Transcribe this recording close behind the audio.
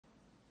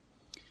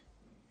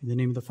In the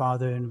name of the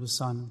Father, and of the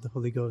Son, and of the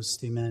Holy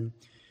Ghost. Amen.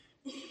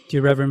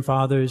 Dear Reverend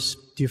Fathers,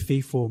 dear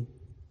faithful,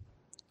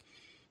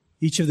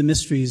 each of the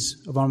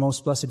mysteries of our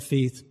most blessed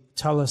faith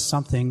tell us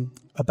something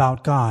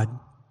about God.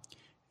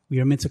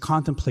 We are meant to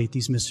contemplate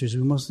these mysteries.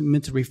 We're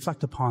meant to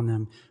reflect upon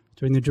them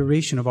during the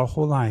duration of our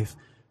whole life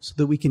so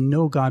that we can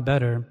know God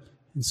better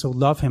and so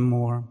love Him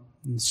more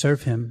and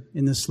serve Him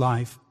in this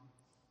life.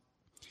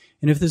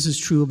 And if this is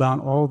true about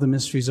all the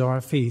mysteries of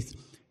our faith,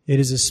 it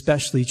is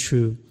especially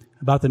true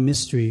about the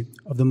mystery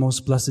of the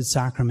most blessed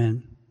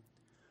sacrament.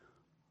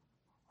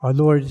 Our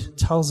Lord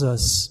tells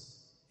us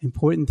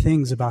important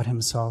things about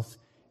Himself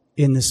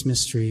in this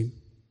mystery.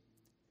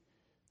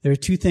 There are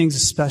two things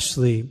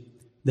especially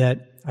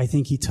that I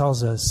think He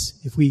tells us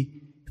if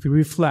we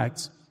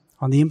reflect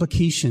on the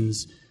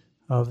implications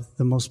of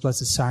the most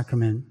blessed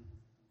sacrament.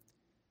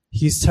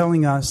 He is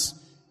telling us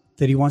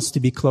that He wants to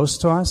be close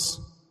to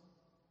us,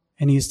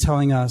 and He is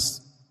telling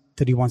us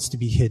that He wants to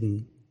be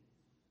hidden.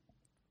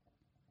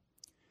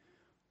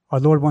 Our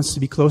Lord wants to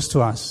be close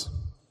to us.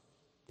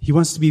 He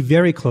wants to be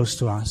very close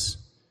to us.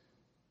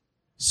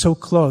 So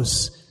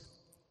close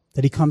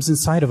that He comes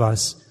inside of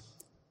us.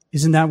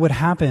 Isn't that what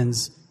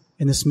happens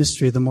in this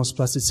mystery of the most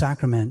blessed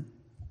sacrament?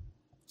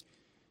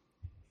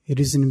 It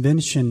is an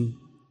invention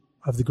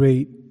of the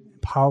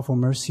great, powerful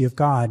mercy of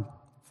God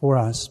for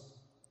us.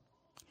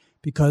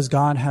 Because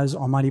God has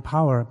almighty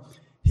power,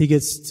 He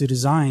gets to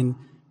design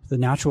the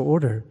natural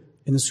order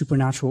and the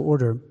supernatural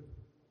order.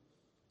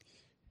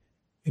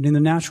 And in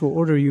the natural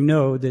order, you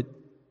know that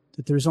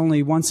there's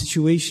only one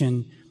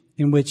situation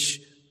in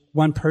which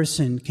one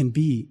person can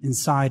be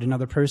inside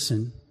another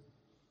person.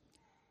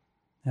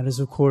 That is,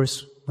 of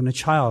course, when a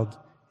child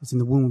is in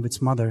the womb of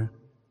its mother,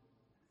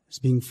 is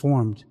being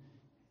formed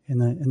in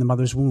the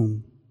mother's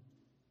womb.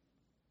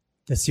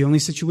 That's the only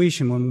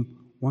situation when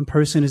one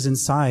person is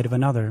inside of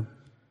another.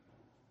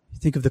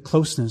 Think of the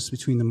closeness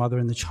between the mother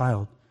and the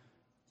child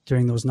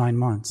during those 9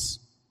 months.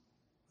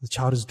 The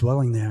child is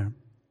dwelling there.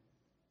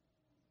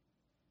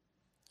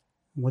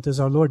 What does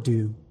our Lord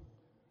do?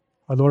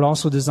 Our Lord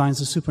also designs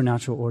a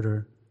supernatural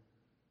order.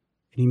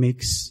 And He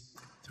makes,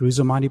 through His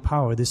almighty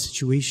power, this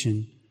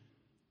situation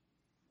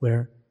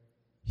where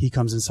He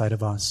comes inside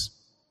of us.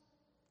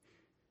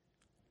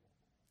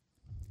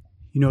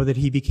 You know that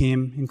He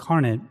became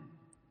incarnate.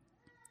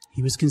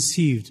 He was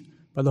conceived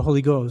by the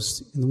Holy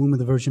Ghost in the womb of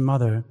the Virgin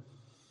Mother.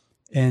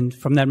 And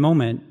from that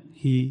moment,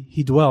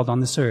 He dwelled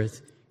on this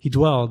earth. He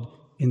dwelled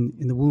in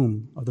the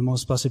womb of the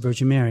most blessed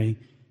Virgin Mary.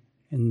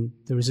 And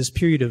there was this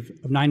period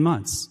of 9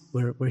 months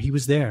where He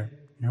was there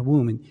in her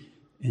womb,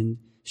 and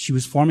she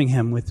was forming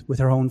Him with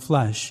her own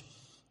flesh.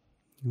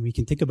 And we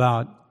can think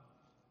about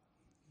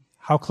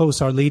how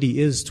close Our Lady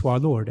is to our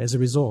Lord as a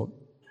result.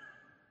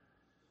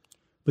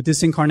 But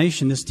this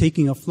incarnation, this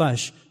taking of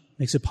flesh,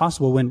 makes it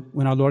possible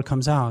when our Lord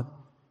comes out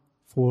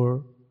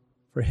for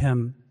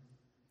Him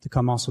to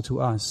come also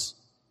to us.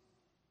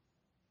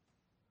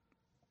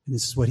 And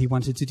this is what He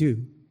wanted to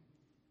do.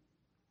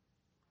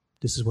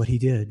 This is what He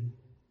did.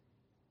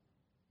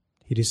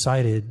 He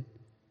decided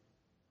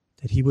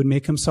that He would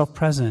make Himself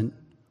present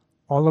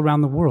all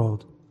around the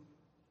world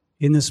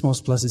in this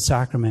most blessed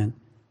sacrament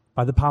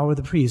by the power of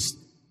the priest,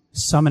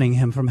 summoning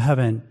Him from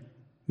heaven,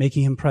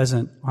 making Him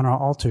present on our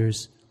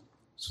altars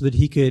so that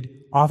He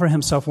could offer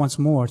Himself once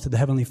more to the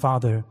Heavenly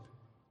Father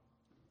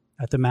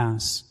at the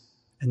Mass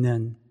and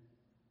then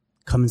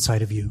come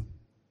inside of you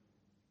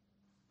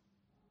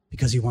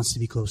because He wants to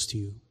be close to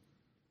you.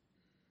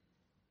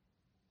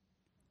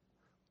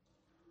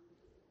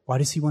 Why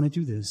does He want to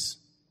do this?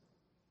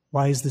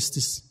 Why is this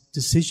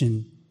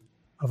decision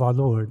of our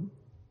Lord?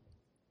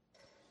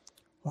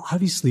 Well,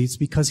 obviously, it's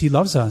because He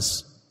loves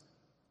us.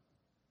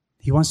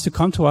 He wants to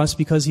come to us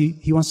because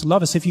He wants to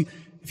love us. If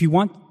you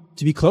want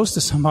to be close to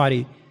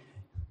somebody,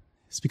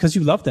 it's because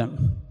you love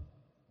them.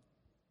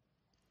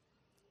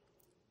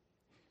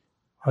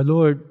 Our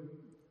Lord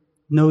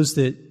knows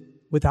that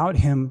without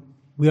Him,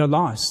 we are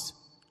lost.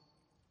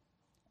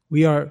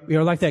 We are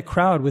like that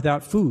crowd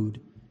without food.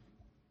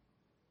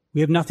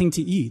 We have nothing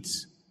to eat.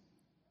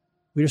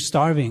 We are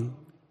starving.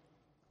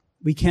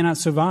 We cannot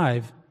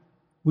survive.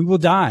 We will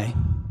die.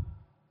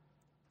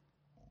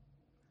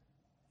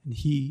 And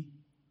He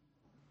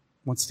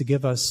wants to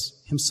give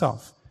us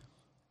Himself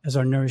as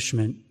our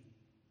nourishment.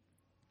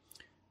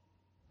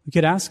 We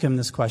could ask Him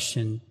this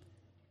question,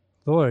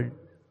 Lord,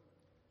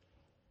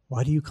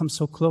 why do You come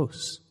so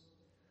close?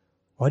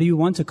 Why do You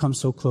want to come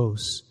so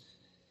close?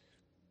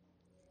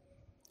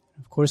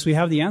 Of course, we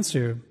have the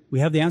answer.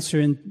 We have the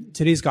answer in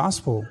today's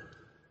gospel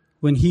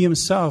when He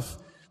Himself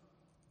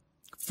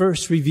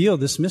first revealed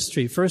this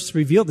mystery, first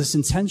revealed this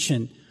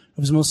intention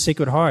of His most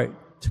sacred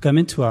heart to come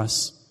into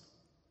us.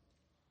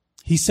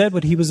 He said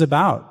what He was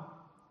about.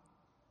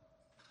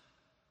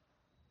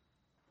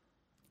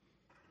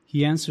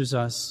 He answers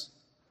us,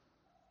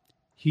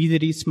 "He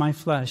that eats my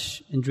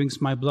flesh and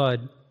drinks my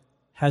blood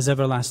has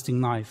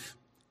everlasting life,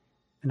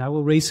 and I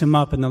will raise him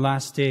up in the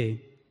last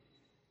day.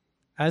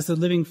 As the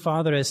living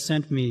Father has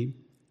sent me,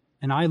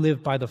 and I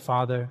live by the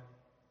Father,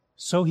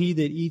 so he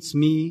that eats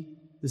me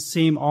the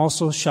same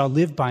also shall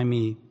live by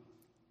me.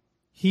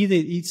 He that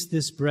eats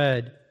this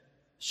bread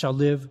shall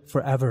live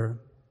forever.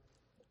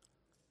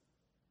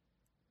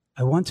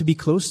 I want to be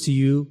close to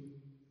you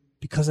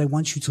because I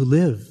want you to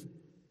live.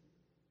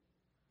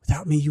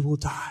 Without me, you will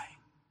die.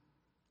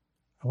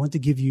 I want to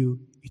give you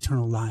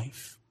eternal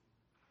life.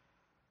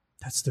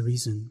 That's the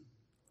reason.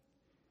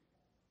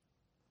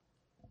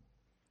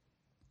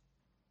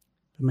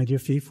 But my dear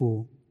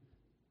faithful,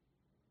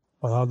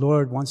 while our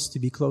Lord wants to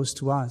be close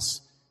to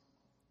us,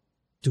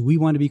 do we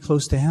want to be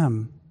close to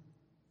Him?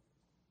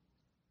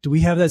 Do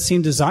we have that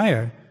same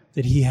desire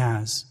that He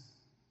has?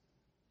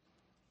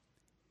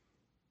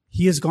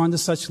 He has gone to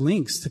such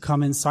lengths to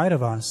come inside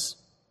of us.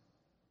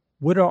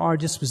 What are our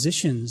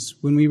dispositions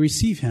when we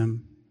receive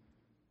Him?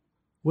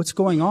 What's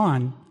going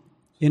on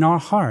in our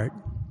heart?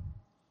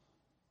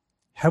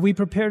 Have we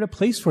prepared a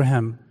place for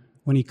Him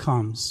when He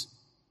comes?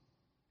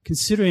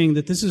 Considering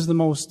that this is the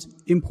most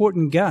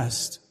important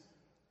guest,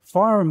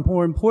 far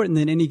more important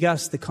than any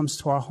guest that comes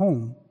to our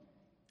home.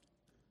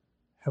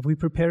 Have we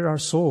prepared our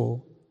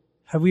soul?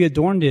 Have we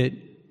adorned it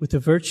with the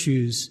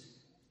virtues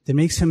that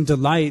makes Him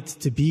delight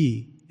to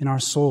be in our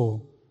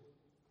soul?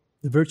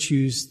 The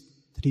virtues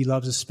that He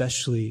loves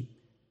especially,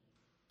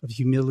 of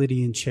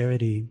humility and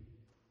charity.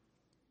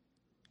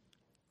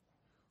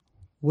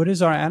 What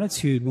is our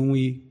attitude when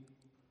we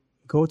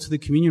go to the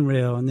communion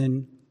rail and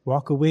then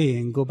walk away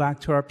and go back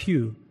to our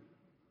pew?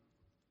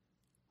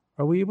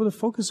 Are we able to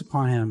focus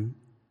upon Him?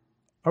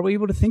 Are we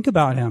able to think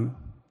about Him?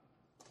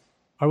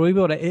 Are we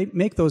able to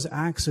make those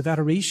acts of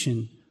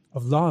adoration,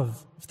 of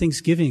love, of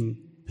thanksgiving,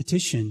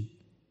 petition?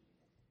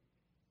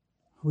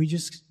 We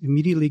just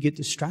immediately get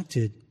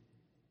distracted.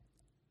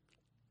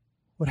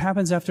 What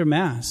happens after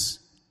Mass?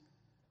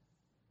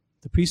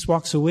 The priest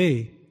walks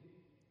away.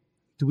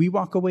 Do we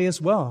walk away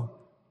as well,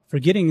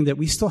 forgetting that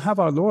we still have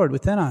our Lord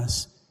within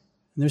us?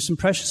 And there's some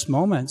precious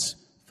moments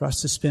for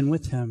us to spend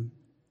with Him,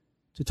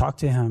 to talk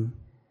to Him.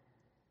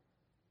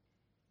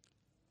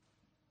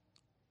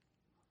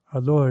 Our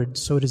Lord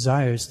so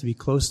desires to be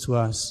close to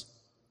us.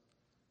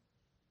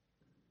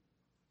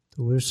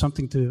 So there's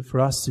something for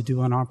us to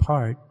do on our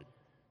part.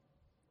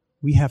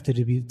 We have to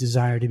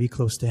desire to be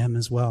close to Him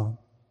as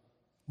well.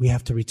 We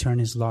have to return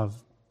His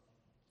love.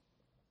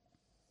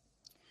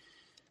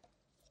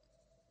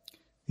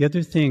 The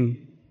other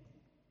thing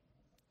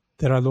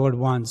that our Lord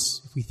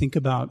wants, if we think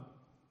about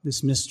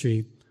this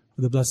mystery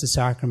of the Blessed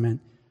Sacrament,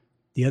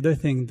 the other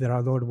thing that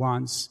our Lord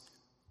wants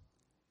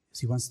is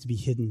He wants to be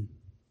hidden.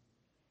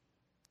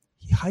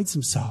 He hides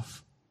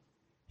Himself.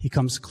 He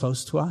comes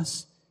close to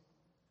us,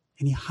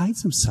 and He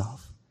hides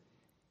Himself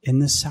in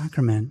this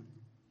sacrament.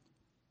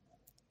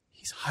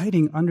 He's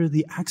hiding under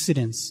the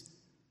accidents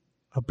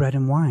of bread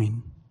and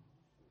wine.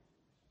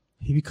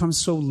 He becomes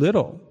so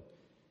little.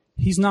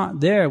 He's not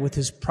there with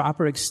His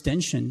proper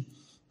extension,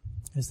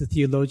 as the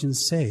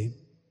theologians say.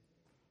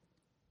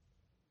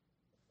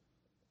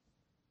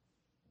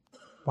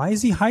 Why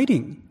is He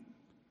hiding?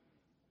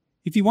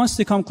 If He wants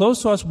to come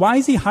close to us, why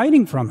is He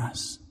hiding from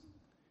us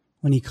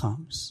when He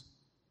comes?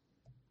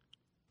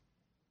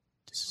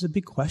 This is a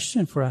big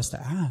question for us to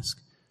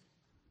ask.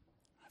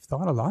 I've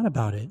thought a lot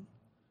about it.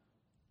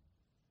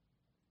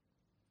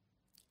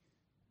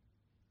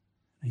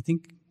 I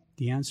think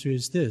the answer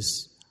is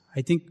this.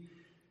 I think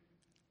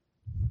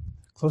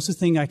the closest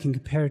thing I can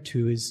compare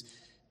to is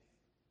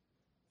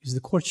the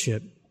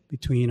courtship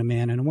between a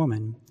man and a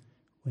woman.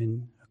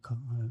 When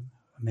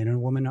a man and a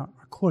woman are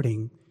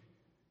courting,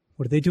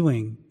 what are they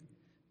doing?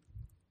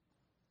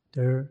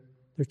 They're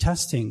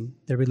testing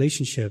their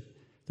relationship.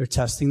 They're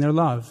testing their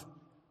love.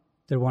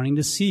 They're wanting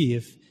to see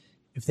if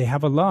they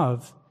have a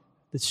love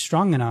that's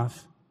strong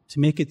enough to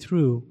make it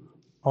through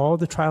all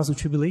the trials and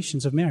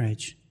tribulations of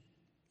marriage.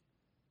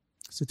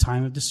 It's a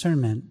time of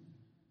discernment.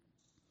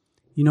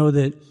 You know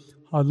that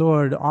our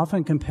Lord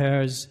often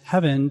compares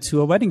heaven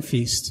to a wedding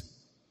feast.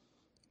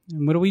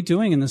 And what are we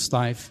doing in this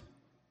life?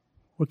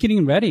 We're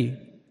getting ready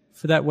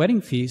for that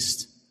wedding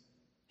feast,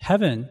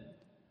 heaven.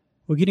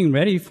 We're getting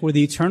ready for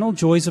the eternal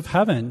joys of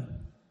heaven.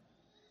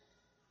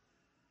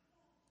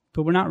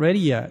 But we're not ready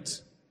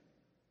yet.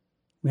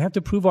 We have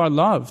to prove our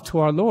love to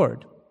our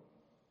Lord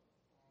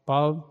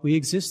while we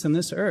exist on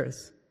this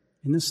earth,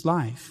 in this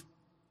life.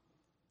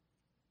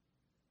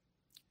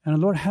 And our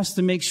Lord has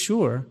to make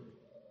sure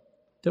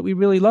that we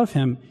really love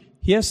Him.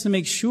 He has to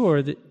make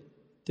sure that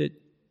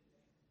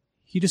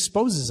He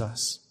disposes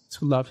us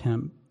to love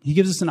Him. He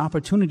gives us an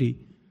opportunity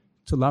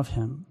to love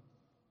Him.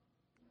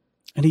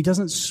 And He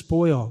doesn't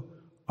spoil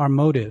our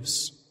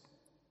motives.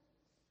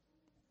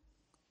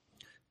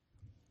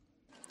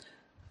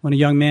 When a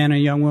young man and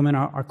a young woman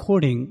are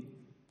courting,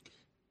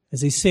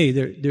 as they say,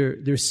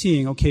 they're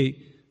seeing, okay,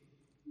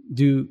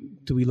 do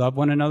we love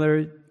one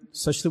another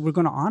such that we're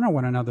going to honor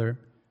one another,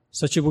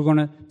 such that we're going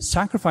to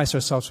sacrifice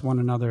ourselves for one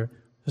another,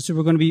 such that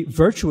we're going to be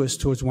virtuous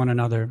towards one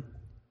another?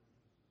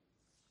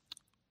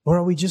 Or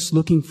are we just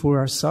looking for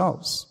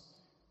ourselves?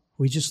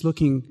 Are we just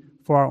looking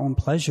for our own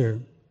pleasure?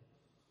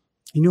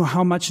 You know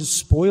how much it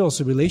spoils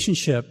a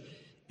relationship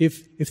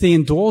if they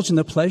indulge in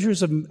the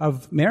pleasures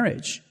of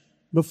marriage.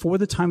 before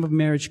the time of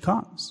marriage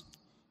comes.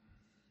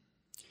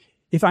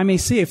 If I may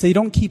say, if they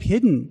don't keep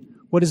hidden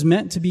what is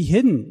meant to be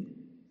hidden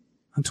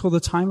until the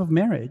time of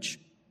marriage,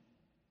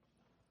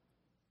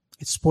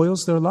 it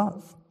spoils their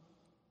love.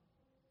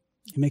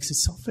 It makes it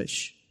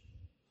selfish,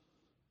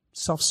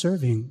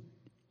 self-serving,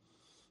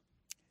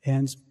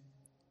 and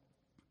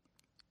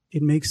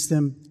it makes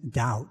them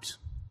doubt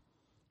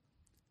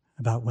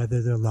about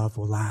whether their love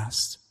will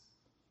last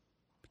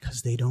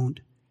because they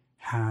don't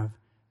have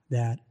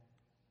that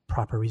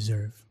proper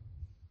reserve.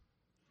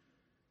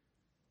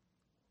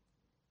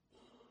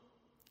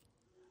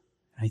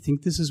 I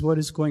think this is what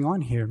is going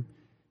on here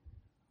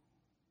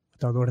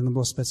with our Lord in the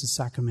Most Blessed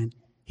Sacrament.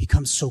 He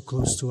comes so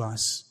close to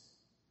us,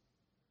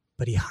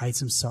 but he hides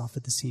himself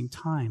at the same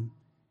time.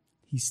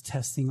 He's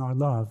testing our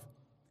love.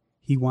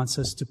 He wants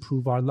us to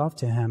prove our love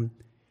to him.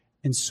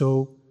 And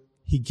so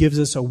he gives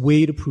us a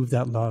way to prove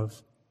that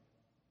love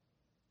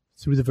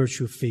through the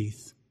virtue of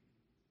faith.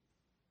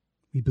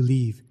 We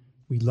believe,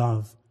 we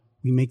love,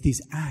 we make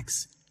these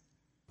acts,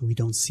 but we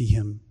don't see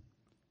him.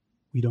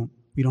 We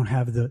don't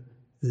have the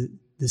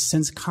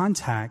sense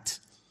contact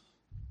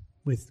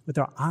with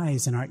our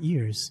eyes and our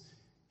ears.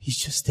 He's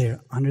just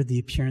there under the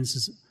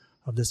appearances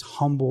of this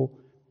humble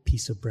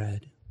piece of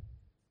bread.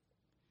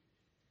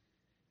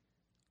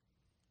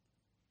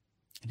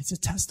 And it's a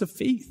test of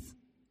faith.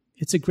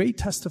 It's a great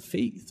test of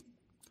faith.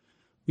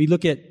 We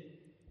look at,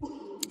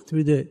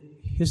 through the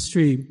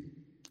history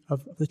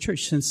of the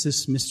church since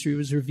this mystery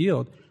was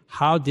revealed,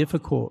 how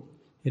difficult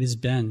it has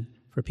been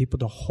for people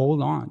to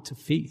hold on to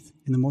faith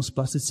in the Most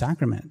Blessed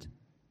Sacrament.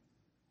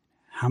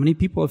 How many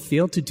people have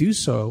failed to do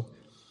so?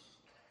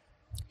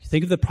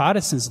 Think of the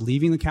Protestants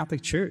leaving the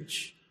Catholic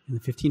Church in the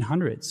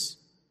 1500s.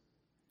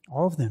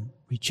 All of them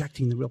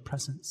rejecting the real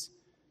presence.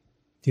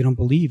 They don't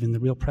believe in the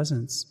real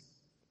presence.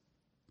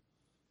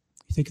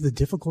 You think of the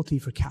difficulty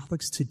for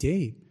Catholics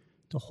today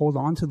to hold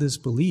on to this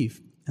belief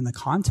in the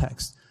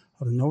context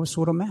of the Novus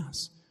Ordo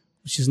Mass,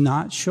 which does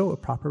not show a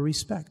proper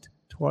respect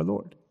to our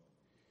Lord.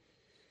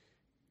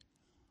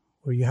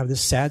 Where you have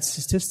this sad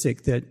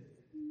statistic that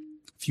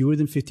fewer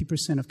than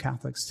 50% of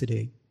Catholics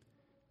today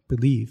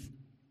believe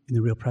in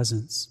the real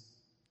presence.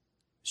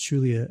 It's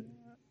truly a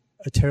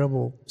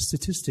terrible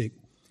statistic.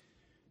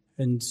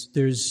 And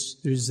there's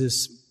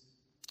this,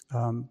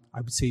 I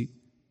would say,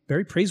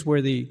 very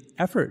praiseworthy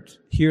effort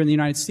here in the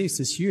United States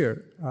this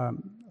year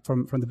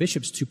from the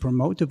bishops to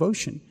promote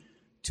devotion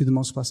to the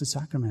Most Blessed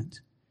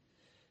Sacrament.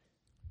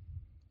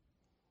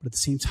 But at the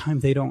same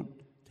time, they don't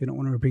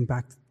want to bring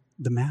back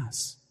the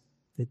Mass.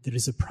 That there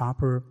is a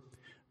proper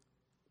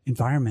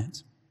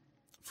environment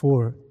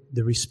for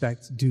the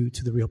respect due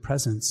to the real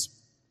presence.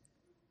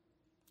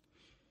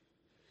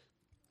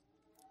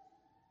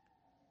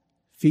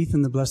 Faith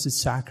in the Blessed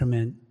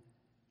Sacrament,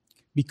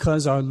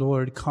 because our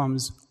Lord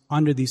comes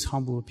under these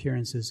humble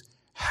appearances,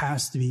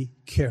 has to be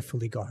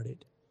carefully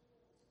guarded,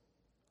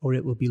 or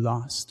it will be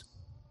lost.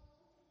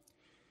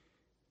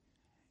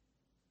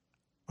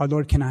 Our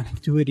Lord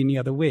cannot do it any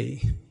other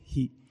way.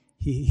 He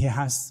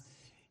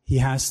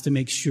has to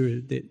make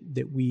sure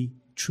that we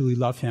truly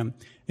love him.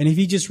 And if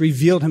he just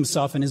revealed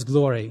himself in his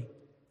glory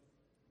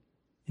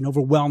and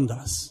overwhelmed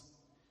us,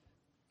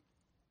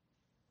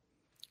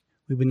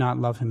 we would not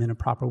love him in a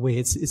proper way.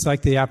 It's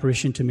like the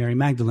apparition to Mary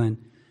Magdalene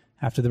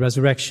after the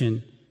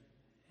resurrection.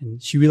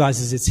 And she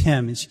realizes it's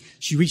him, and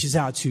she reaches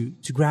out to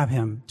grab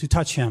him, to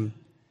touch him.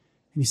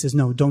 And he says,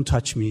 "No, don't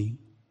touch me,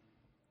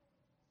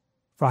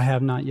 for I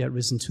have not yet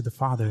risen to the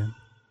Father."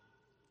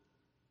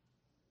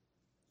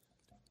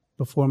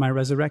 Before my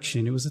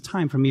resurrection, it was a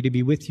time for me to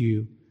be with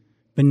you.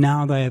 But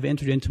now that I have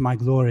entered into my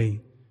glory,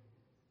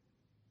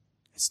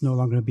 it's no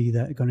longer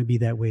going to be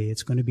that way.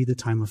 It's going to be the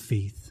time of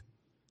faith.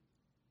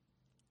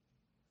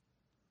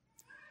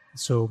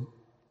 So,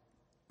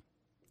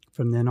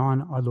 from then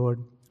on, our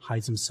Lord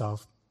hides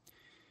himself.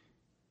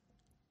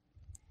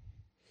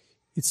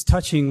 It's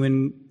touching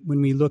when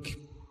we look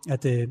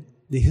at the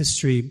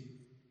history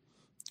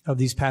of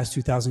these past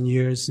 2,000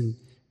 years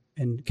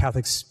and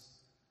Catholics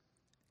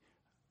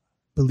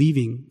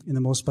believing in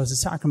the Most Blessed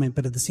Sacrament,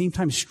 but at the same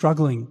time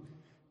struggling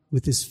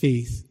with this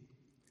faith,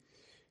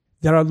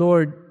 that our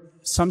Lord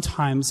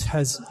sometimes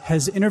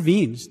has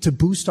intervened to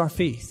boost our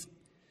faith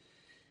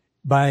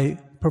by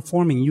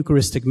performing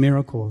Eucharistic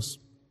miracles.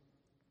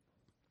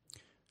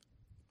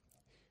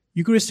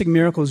 Eucharistic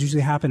miracles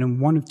usually happen in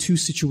one of two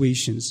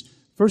situations.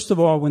 First of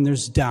all, when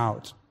there's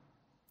doubt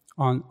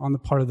on the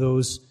part of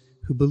those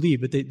who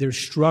believe, but they're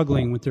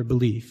struggling with their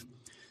belief.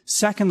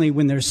 Secondly,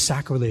 when there's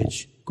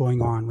sacrilege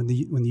going on, when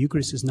the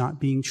Eucharist is not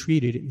being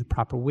treated in the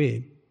proper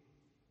way.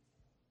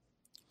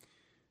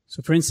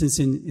 So, for instance,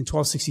 in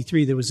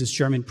 1263, there was this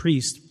German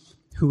priest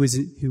who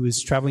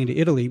was traveling to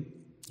Italy.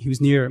 He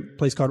was near a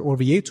place called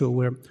Orvieto,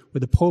 where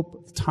the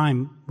Pope at the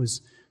time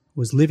was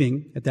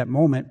living at that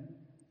moment.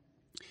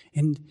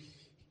 And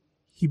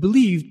he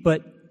believed,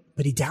 but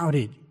he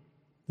doubted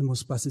the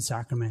Most Blessed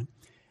Sacrament.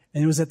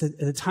 And it was at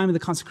the time of the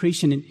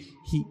consecration, and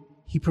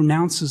he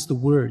pronounces the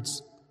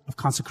words of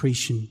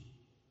consecration.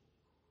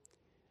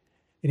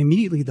 And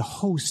immediately the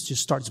host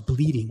just starts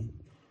bleeding.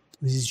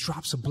 These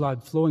drops of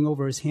blood flowing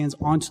over his hands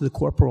onto the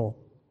corporal.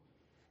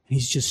 And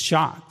he's just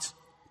shocked.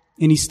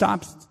 And he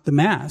stopped the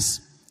Mass.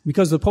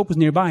 Because the Pope was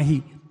nearby,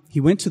 he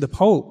went to the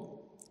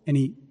Pope and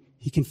he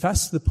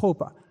confessed to the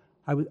Pope,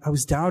 I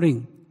was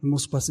doubting the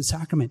Most Blessed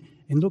Sacrament.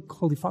 And look,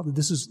 Holy Father,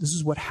 this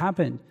is what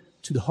happened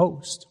to the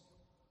host.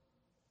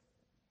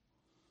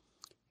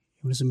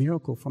 It was a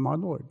miracle from our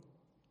Lord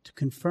to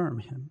confirm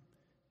him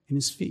in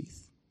his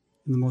faith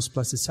in the Most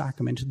Blessed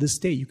Sacrament. To this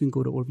day, you can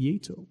go to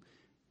Orvieto.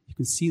 You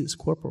can see this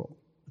corporal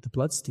with the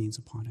bloodstains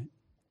upon it.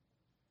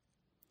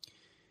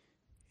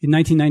 In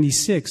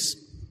 1996,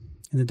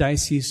 in the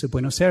Diocese of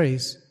Buenos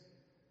Aires,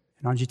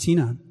 in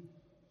Argentina,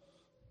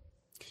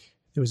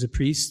 there was a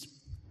priest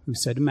who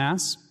said a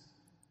Mass.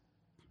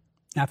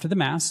 After the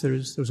Mass, there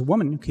was a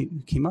woman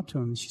who came up to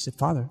him and she said,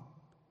 Father,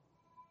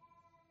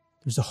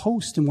 there's a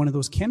host in one of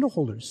those candle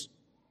holders.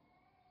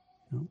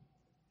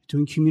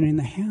 Doing communion in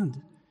the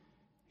hand.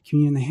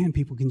 Communion in the hand,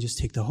 people can just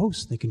take the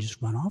host. They can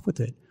just run off with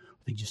it.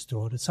 Or they can just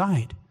throw it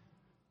aside.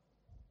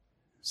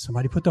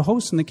 Somebody put the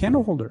host in the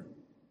candle holder.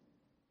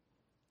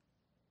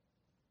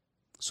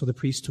 So the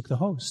priest took the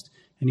host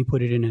and he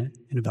put it in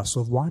a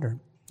vessel of water.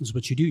 This is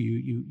what you do.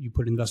 You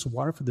put it in a vessel of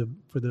water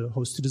for the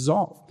host to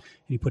dissolve.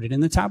 And he put it in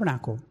the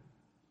tabernacle.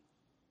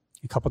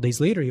 A couple of days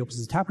later, he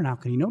opens the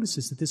tabernacle and he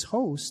notices that this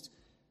host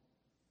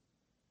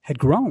had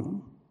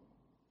grown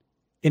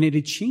and it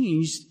had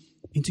changed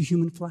into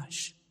human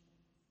flesh.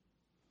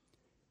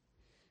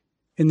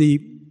 And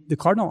the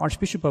Cardinal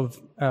Archbishop of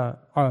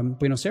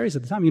Buenos Aires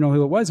at the time, you know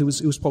who it was? It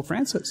was Pope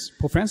Francis.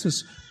 Pope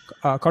Francis,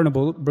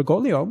 Cardinal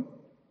Bergoglio,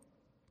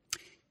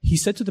 he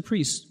said to the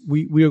priest,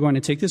 we are going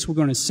to take this, we're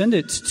going to send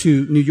it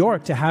to New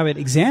York to have it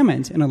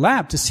examined in a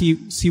lab to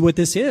see what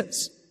this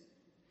is.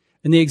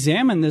 And they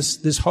examined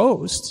this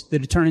host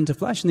that had turned into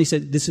flesh, and they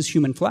said, this is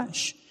human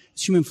flesh.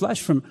 It's human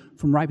flesh from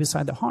right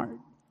beside the heart.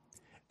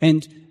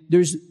 And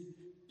there's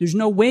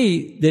no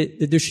way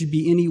that there should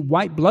be any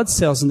white blood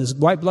cells in this.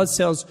 White blood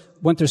cells,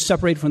 once they're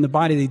separated from the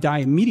body, they die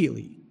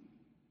immediately.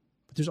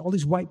 But there's all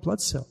these white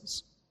blood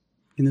cells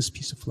in this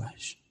piece of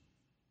flesh.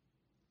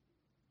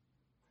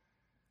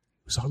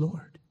 It was our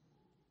Lord.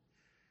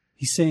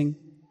 He's saying,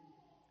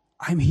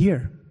 I'm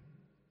here.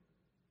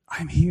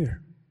 I'm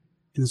here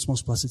in this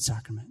most blessed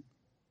sacrament.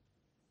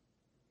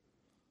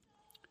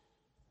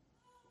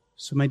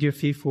 So, my dear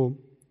faithful,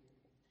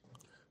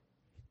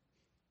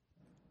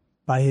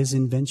 by his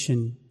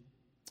invention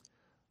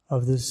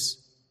of this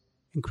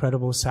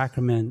incredible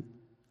sacrament,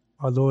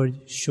 our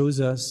Lord shows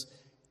us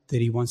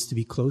that he wants to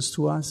be close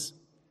to us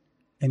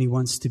and he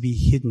wants to be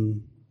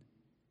hidden.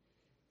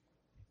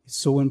 It's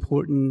so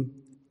important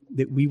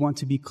that we want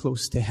to be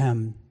close to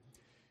him.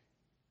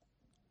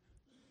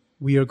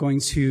 We are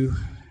going to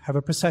have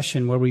a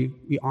procession where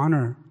we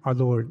honor our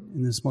Lord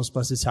in this most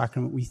blessed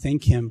sacrament. We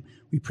thank him,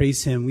 we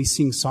praise him, we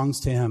sing songs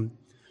to him.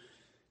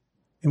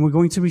 And we're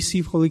going to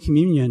receive Holy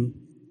Communion.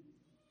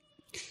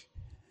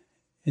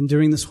 And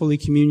during this Holy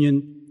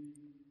Communion,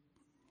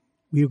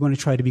 we are going to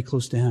try to be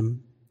close to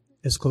him,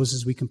 as close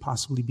as we can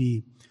possibly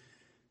be.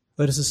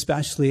 Let us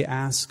especially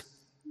ask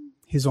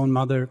his own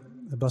mother,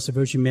 the Blessed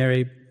Virgin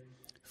Mary,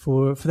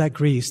 for that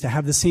grace, to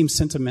have the same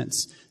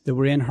sentiments that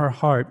were in her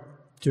heart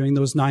during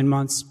those 9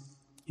 months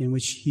in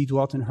which he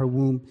dwelt in her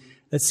womb,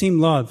 that same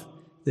love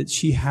that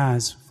she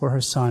has for her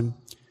son,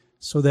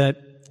 so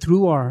that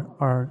through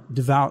our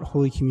devout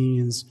Holy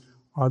Communions,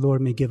 our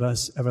Lord may give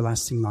us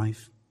everlasting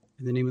life.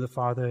 In the name of the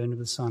Father, and of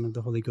the Son, and of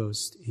the Holy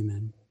Ghost.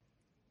 Amen.